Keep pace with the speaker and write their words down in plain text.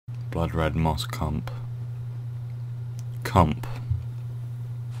Blood red moss clump. Cump.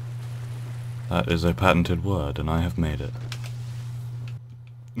 That is a patented word, and I have made it.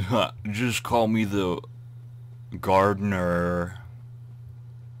 Just call me the gardener.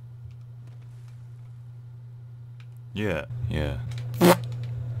 Yeah.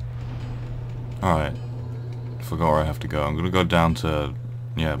 Alright. Forgot where I have to go. I'm gonna go down to,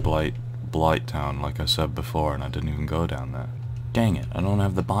 yeah, Blight Town, like I said before, and I didn't even go down there. Dang it, I don't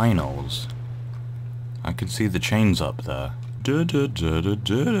have the binos. I can see the chains up there.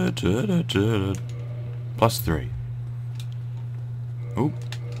 +3. Oop.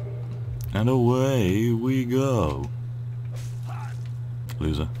 And away we go.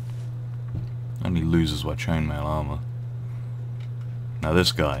 Loser. Only losers wear chainmail armor. Now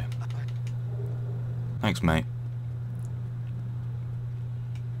this guy. Thanks, mate.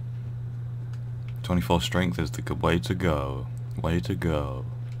 24 strength is the good way to go. Way to go.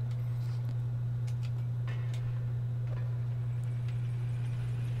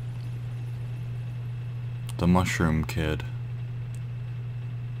 The mushroom kid.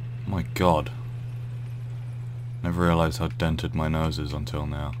 My god. Never realized how dented my nose is until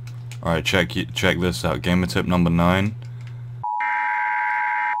now. Alright, check this out. Gamer tip number 9.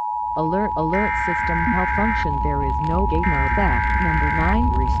 Alert system malfunction. There is no gamer back. Number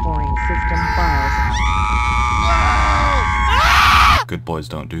 9, restoring system files. Good boys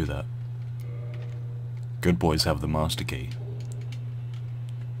don't do that. Good boys have the master key.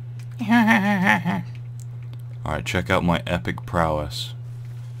 Alright, check out my epic prowess.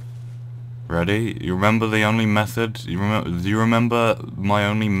 Ready? You remember the only method? Do you remember my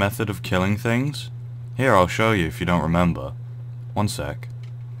only method of killing things? Here, I'll show you if you don't remember. One sec.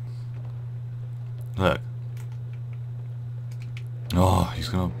 Look. Oh, he's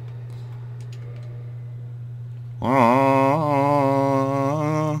gonna...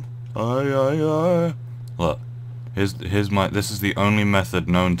 Look. This is the only method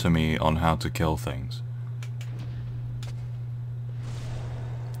known to me on how to kill things.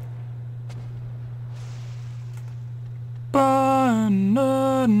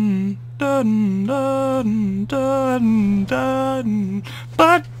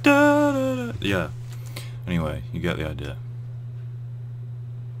 Yeah. Anyway, you get the idea.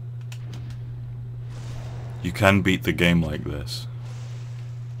 You can beat the game like this.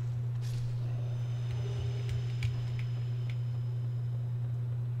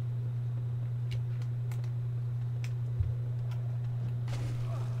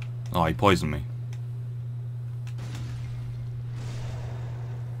 Oh, he poisoned me.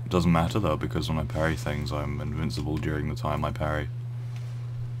 Doesn't matter though, because when I parry things, I'm invincible during the time I parry.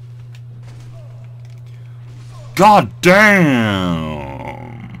 God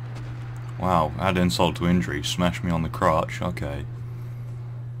damn! Wow, add insult to injury. Smash me on the crotch. Okay.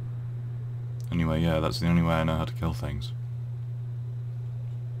 Anyway, yeah, that's the only way I know how to kill things.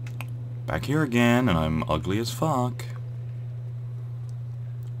 Back here again, and I'm ugly as fuck.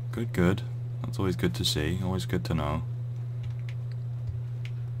 Good, good. That's always good to see. Always good to know.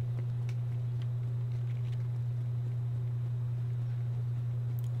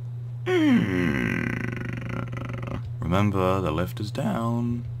 Remember, the lift is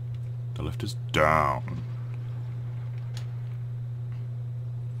down. The lift is down.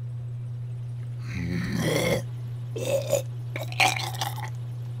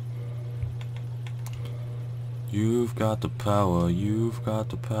 You've got the power, you've got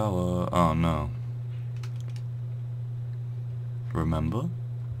the power. Oh no. Remember?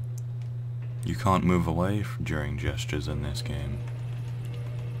 You can't move away during gestures in this game.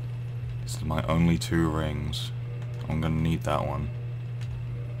 This is my only 2 rings. I'm gonna need that one.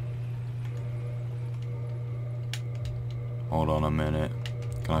 Hold on a minute.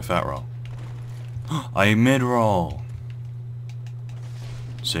 Can I fat roll? I mid-roll!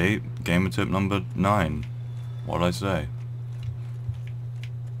 See? Gamer tip number 9. What'd I say?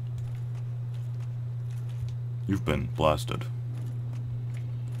 You've been blasted.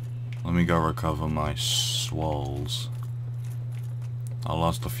 Let me go recover my swolls. I'll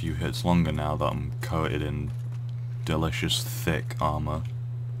last a few hits longer now that I'm coated in delicious thick armor.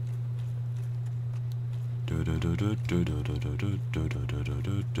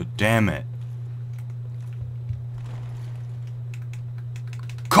 Damn it!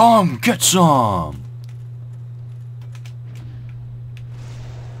 Come get some!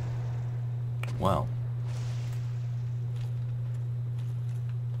 Well.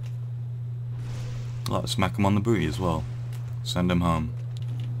 Let's smack him on the booty as well. Send him home.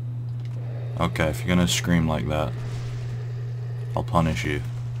 Okay, if you're gonna scream like that, I'll punish you.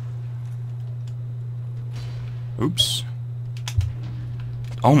 Oops.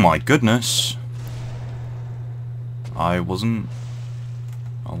 Oh my goodness! I wasn't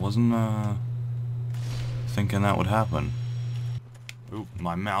thinking that would happen. Oop,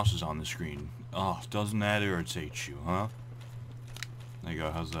 my mouse is on the screen. Oh, doesn't that irritate you, huh? There you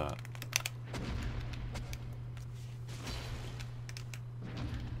go, how's that?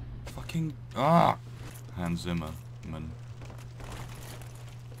 Fucking... Ah! Hans Zimmerman.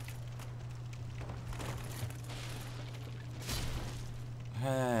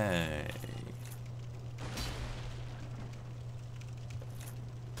 Hey.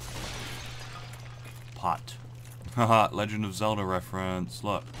 Pot. Haha, Legend of Zelda reference.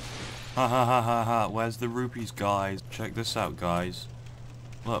 Look. Ha ha ha ha ha. Where's the rupees, guys? Check this out, guys.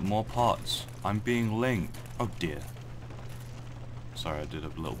 Look, more pots. I'm being linked. Oh dear. Sorry, I did a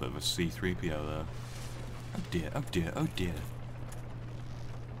little bit of a C3PO there. Oh dear, oh dear, oh dear.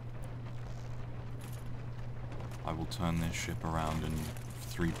 I will turn this ship around in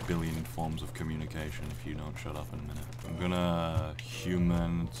 3 billion forms of communication if you don't shut up in a minute. I'm gonna...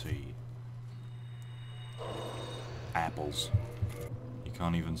 humanity. Apples. You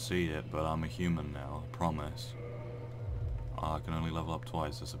can't even see it, but I'm a human now, I promise. I can only level up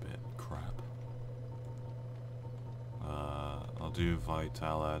twice, that's a bit crap. I'll do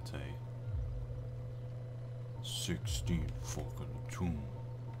vitality. 16 fucking 2.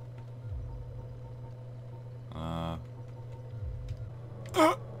 Oh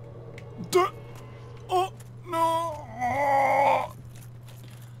no!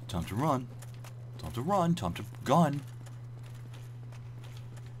 Time to run. Time to run. Time to gun.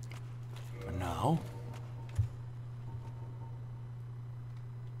 But now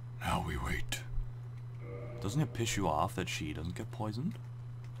we wait. Doesn't it piss you off that she doesn't get poisoned?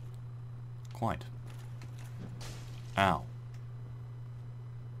 Quite. Ow.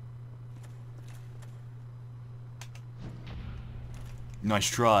 Nice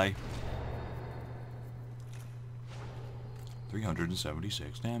try.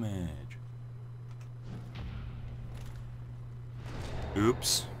 376 damage.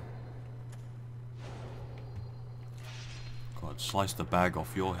 Oops. God, slice the bag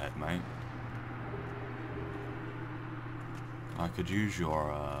off your head, mate. I could use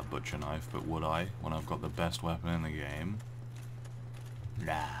your butcher knife, but would I, when I've got the best weapon in the game?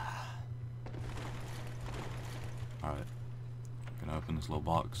 Nah. Alright. Gonna open this little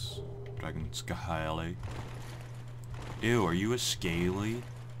box. Dragon Scaly. Ew, are you a scaly?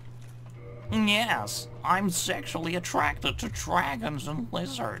 Yes, I'm sexually attracted to dragons and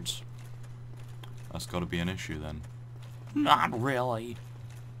lizards. That's gotta be an issue then. Not really.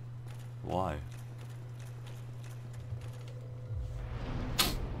 Why?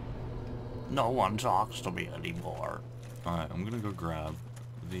 No one talks to me anymore. Alright, I'm gonna go grab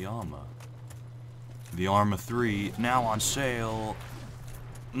the armor. The armor 3, now on sale.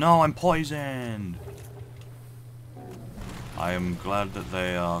 No, I'm poisoned! I am glad that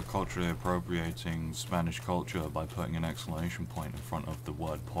they are culturally appropriating Spanish culture by putting an exclamation point in front of the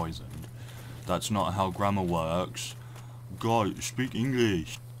word poisoned. That's not how grammar works. God, speak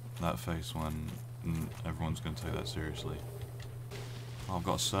English! That face when everyone's gonna take that seriously. Oh, I've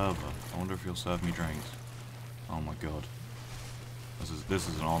got a server. I wonder if he'll serve me drinks. Oh my god. This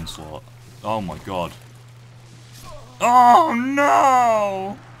is an onslaught. Oh my god. Oh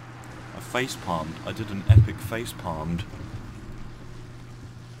no! I facepalmed. I did an epic facepalmed.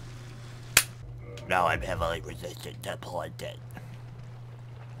 Now I'm heavily resistant to poison.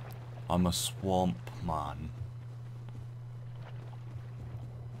 I'm a swamp man.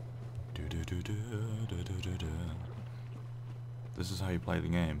 This is how you play the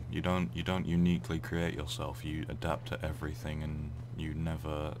game. You don't uniquely create yourself. You adapt to everything, and you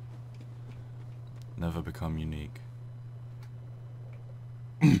never become unique.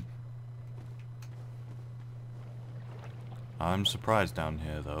 I'm surprised down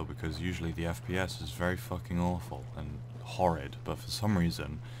here though, because usually the FPS is very fucking awful and horrid, but for some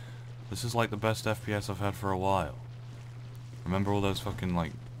reason this is like the best FPS I've had for a while. Remember all those fucking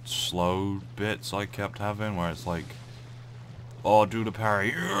like slow bits I kept having where it's like, oh, do the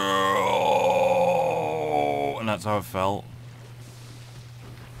parry, and that's how it felt.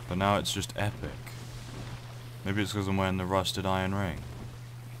 But now it's just epic. Maybe it's because I'm wearing the rusted iron ring.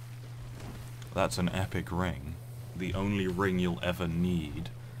 That's an epic ring. The only ring you'll ever need.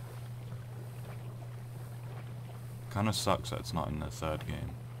 Kinda sucks that it's not in the third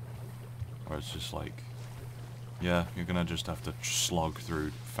game. Where it's just like, yeah, you're gonna just have to slog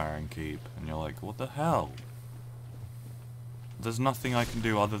through Farron Keep, and you're like, what the hell? There's nothing I can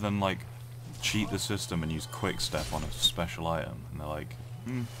do other than like cheat the system and use quick step on a special item, and they're like,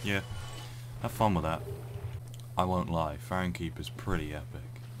 yeah, have fun with that. I won't lie, Farron Keep is pretty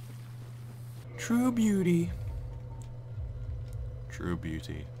epic. True beauty. True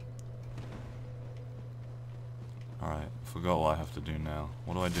beauty. Alright, forgot what I have to do now.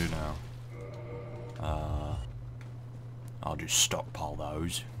 What do I do now? I'll just stockpile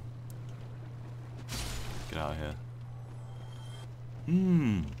those. Get out of here.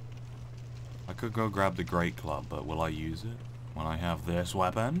 I could go grab the great club, but will I use it when I have this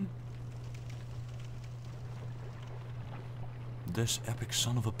weapon? This epic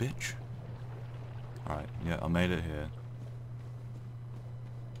son of a bitch. Alright, yeah, I made it here.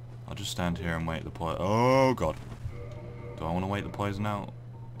 I'll just stand here and wait the poison. Oh god. Do I want to wait the poison out?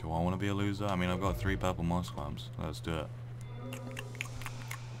 Do I want to be a loser? I mean, I've got 3 purple moss clams. Let's do it.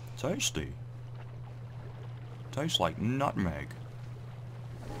 Tasty. Tastes like nutmeg.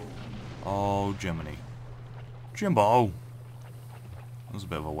 Oh, Jiminy. Jimbo! That was a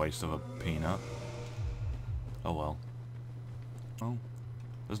bit of a waste of a peanut. Oh well. Oh.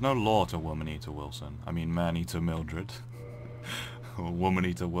 There's no law to Woman Eater Wilson. I mean, Man Eater Mildred. Or Woman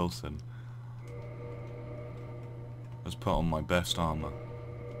Eater Wilson. Let's put on my best armor.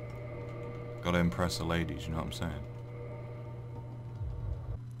 Gotta impress the ladies, you know what I'm saying?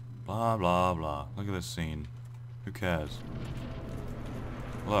 Blah blah blah. Look at this scene. Who cares?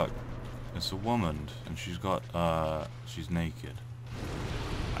 Look. It's a woman, and she's got, she's naked.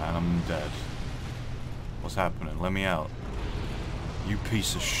 And I'm dead. What's happening? Let me out. You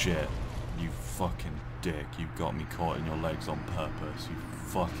piece of shit. You fucking dick. You got me caught in your legs on purpose. You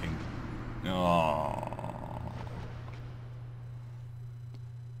fucking... Oh.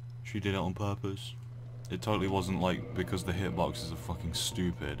 She did it on purpose. It totally wasn't like because the hitboxes are fucking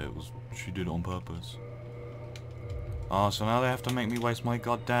stupid. It was... She did it on purpose. Oh, so now they have to make me waste my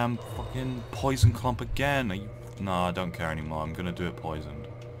goddamn fucking poison clump again. Are you... Nah, I don't care anymore. I'm gonna do it poisoned.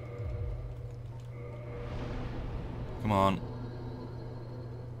 Come on.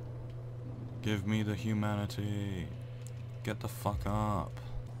 Give me the humanity. Get the fuck up.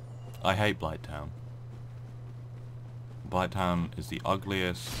 I hate Blighttown. Blighttown is the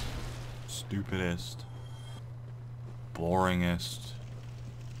ugliest, stupidest, boringest.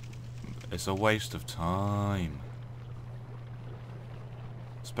 It's a waste of time.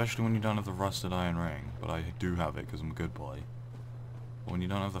 Especially when you don't have the rusted iron ring. But I do have it because I'm a good boy. But when you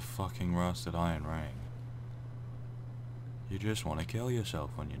don't have the fucking rusted iron ring, you just want to kill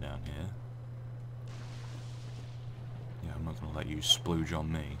yourself when you're down here. Yeah, I'm not going to let you splooge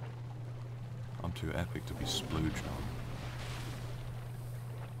on me. I'm too epic to be splooged on.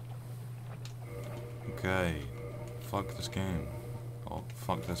 Okay. Fuck this game. Oh,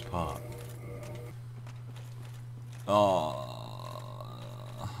 fuck this part. Oh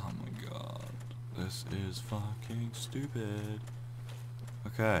my god. This is fucking stupid.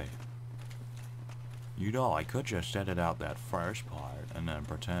 Okay. You know, I could just edit out that first part and then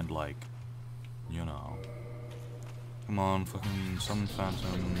pretend like, you know. Come on, fucking summon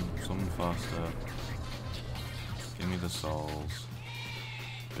Phantom, summon faster. Give me the souls.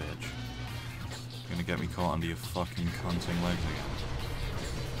 Bitch. You're gonna get me caught under your fucking cunting legs again.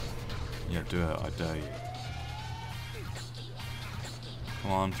 Yeah, do it, I dare you.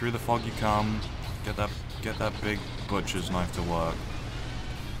 Come on, through the fog you come. Get that big butcher's knife to work.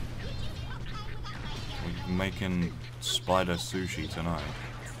 We're making spider sushi tonight.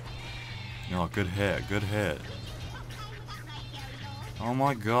 Oh, good hit, good hit. Oh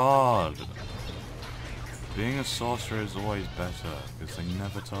my god. Being a sorcerer is always better, because they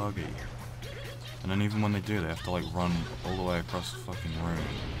never target you. And then even when they do, they have to like run all the way across the fucking room.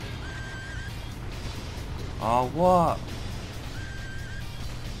 Oh, what?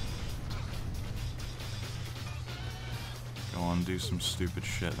 Go on, do some stupid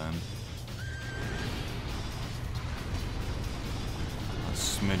shit then. A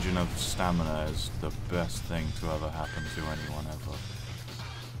smidgen of stamina is the best thing to ever happen to anyone ever.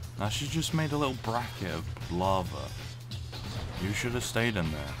 Now she just made a little bracket of lava. You should have stayed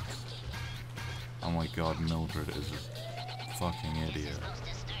in there. Oh my god, Mildred is a fucking idiot.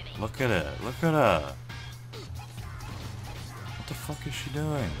 Look at it, look at her! What the fuck is she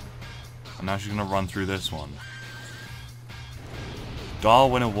doing? And now she's gonna run through this one.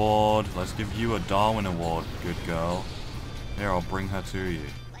 Darwin Award! Let's give you a Darwin Award, good girl. Here, I'll bring her to you.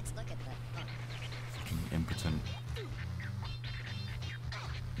 Fucking impotent.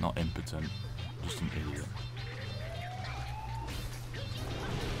 Not impotent, just an idiot.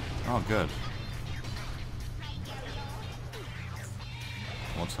 Oh, good.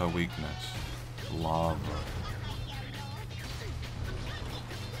 What's her weakness? Lava.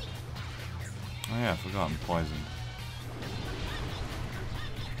 Oh yeah, I forgot I'm poisoned.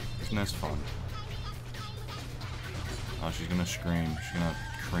 Isn't this fun? Oh, she's gonna scream. She's gonna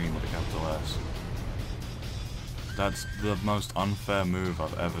cream with a capital S. That's the most unfair move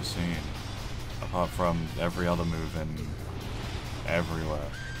I've ever seen. Apart from every other move in everywhere.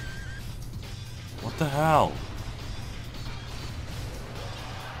 What the hell?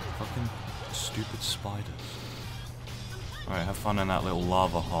 Fucking stupid spiders. Alright, have fun in that little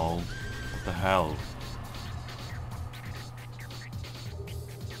lava hole. What the hell?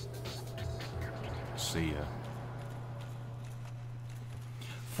 See ya.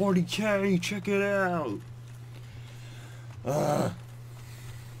 40k, check it out!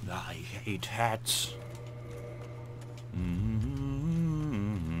 I hate hats.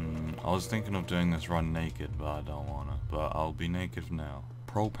 I was thinking of doing this run naked, but I don't wanna. But I'll be naked now.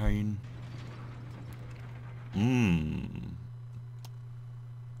 Propane. You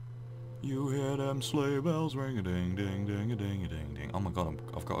hear them sleigh bells ring a ding ding ding a ding a ding ding. Oh my god,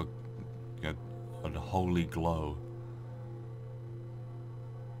 I've got a holy glow.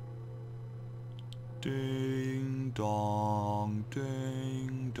 Ding dong,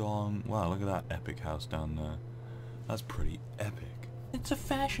 ding dong. Wow, look at that epic house down there. That's pretty epic. It's a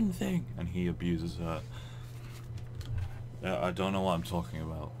fashion thing. And he abuses her. I don't know what I'm talking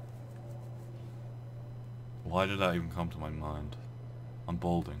about. Why did that even come to my mind? I'm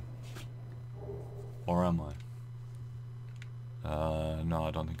balding. Or am I? No,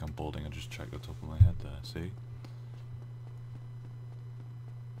 I don't think I'm balding. I just checked the top of my head there, see?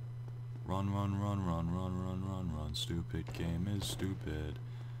 Run, run, run, run, run, run, run, run. Stupid game is stupid.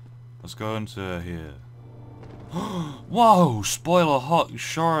 Let's go into here. Whoa! Spoiler hot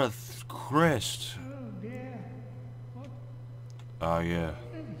Shorth Christ. Oh yeah.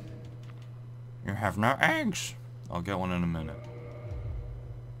 You have no eggs! I'll get one in a minute.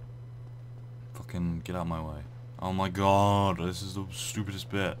 Fucking get out of my way. Oh my god, this is the stupidest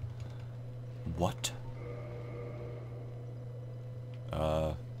bit. What?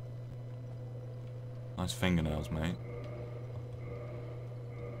 Nice fingernails, mate.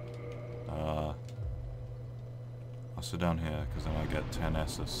 I'll sit down here, because then I get 10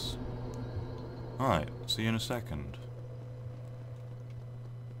 S's. Alright, see you in a second.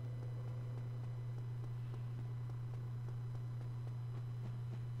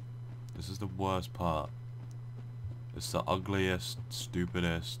 This is the worst part. It's the ugliest,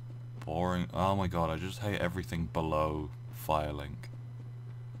 stupidest, boring... Oh my god, I just hate everything below Firelink.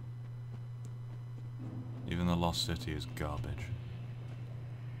 Even the Lost City is garbage.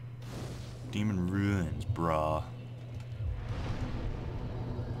 Demon Ruins, brah.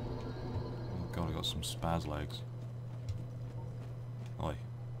 Oh god, I got some spaz legs. Oi.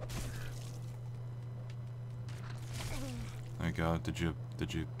 There we go. Did you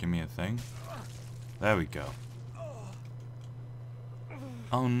give me a thing? There we go.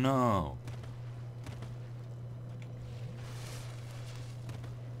 Oh no.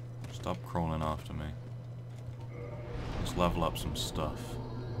 Stop crawling after me. Let's level up some stuff.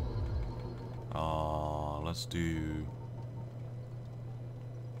 Let's do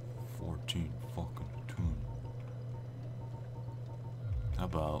 14 fucking tune. How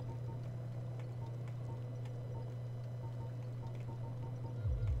about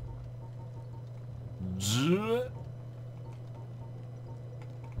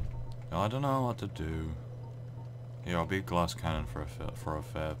I don't know what to do. Here, I'll be a glass cannon for a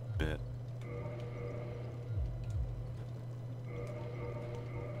fair bit.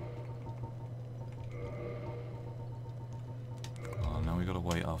 Oh, now we gotta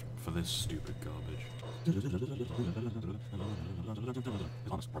wait for this stupid garbage.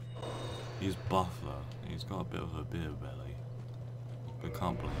 He's buff though. He's got a bit of a beer belly. But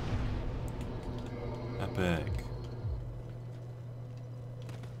can't blame him. Epic.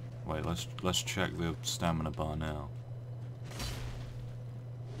 Wait, let's check the stamina bar now.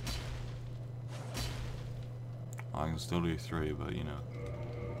 I can still do 3, but you know,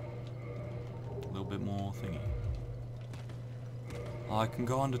 a little bit more thingy. Oh, I can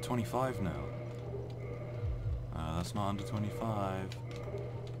go under 25 now. That's not under 25.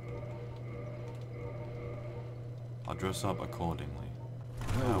 I'll dress up accordingly.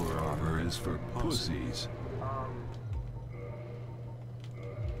 Power armor is for pussies.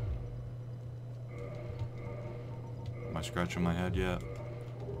 Am I scratching my head yet?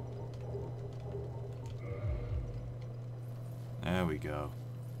 There we go.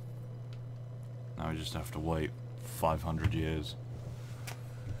 Now we just have to wait 500 years.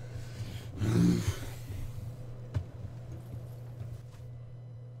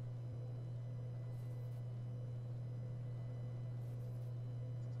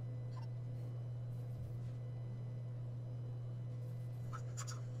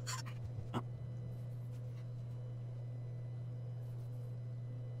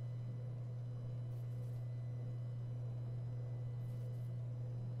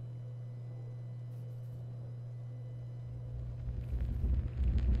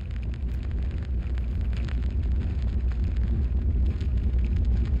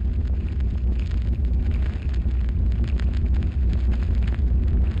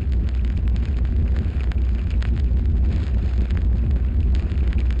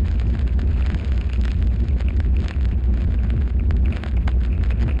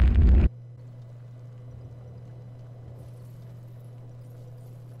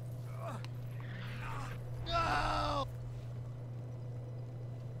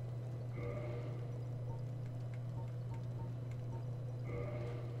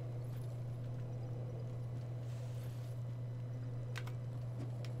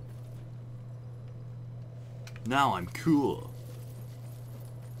 Now I'm cool.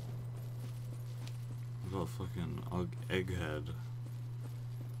 I got a fucking egghead.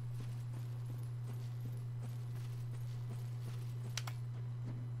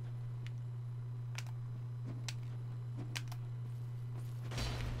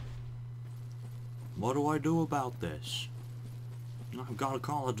 What do I do about this? I've got to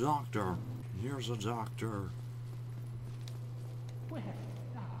call a doctor. Here's a doctor. Well,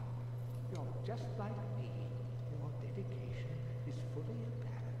 now, you're just like me. Your dedication is fully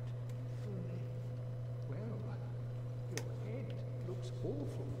apparent. Fully. Well, your head looks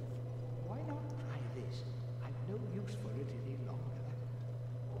awful. Why not try this? I've no use for it any longer.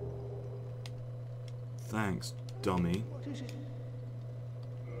 Thanks, dummy. What is it?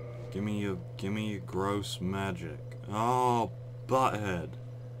 Give me your gross magic. Oh, butthead.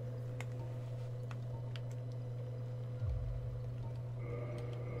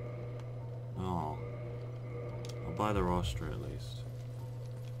 Oh. I'll buy the roster at least.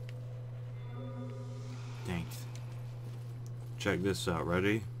 Thanks. Check this out,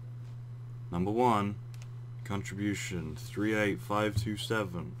 ready? Number 1, contribution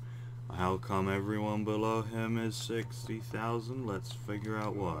 38527. How come everyone below him is 60,000? Let's figure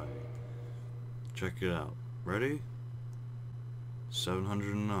out why. Check it out. Ready?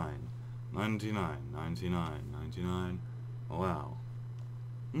 709, 99, 99, 99. Wow.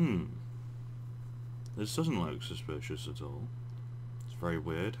 This doesn't look suspicious at all. It's very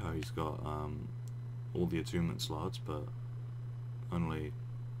weird how he's got all the attunement slots, but only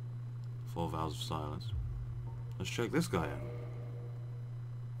 4 vows of silence. Let's check this guy out.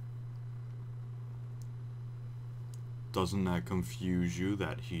 Doesn't that confuse you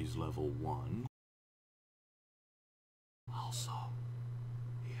that he's level 1? Also,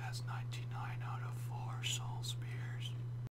 he has 99 out of 4 soul spears.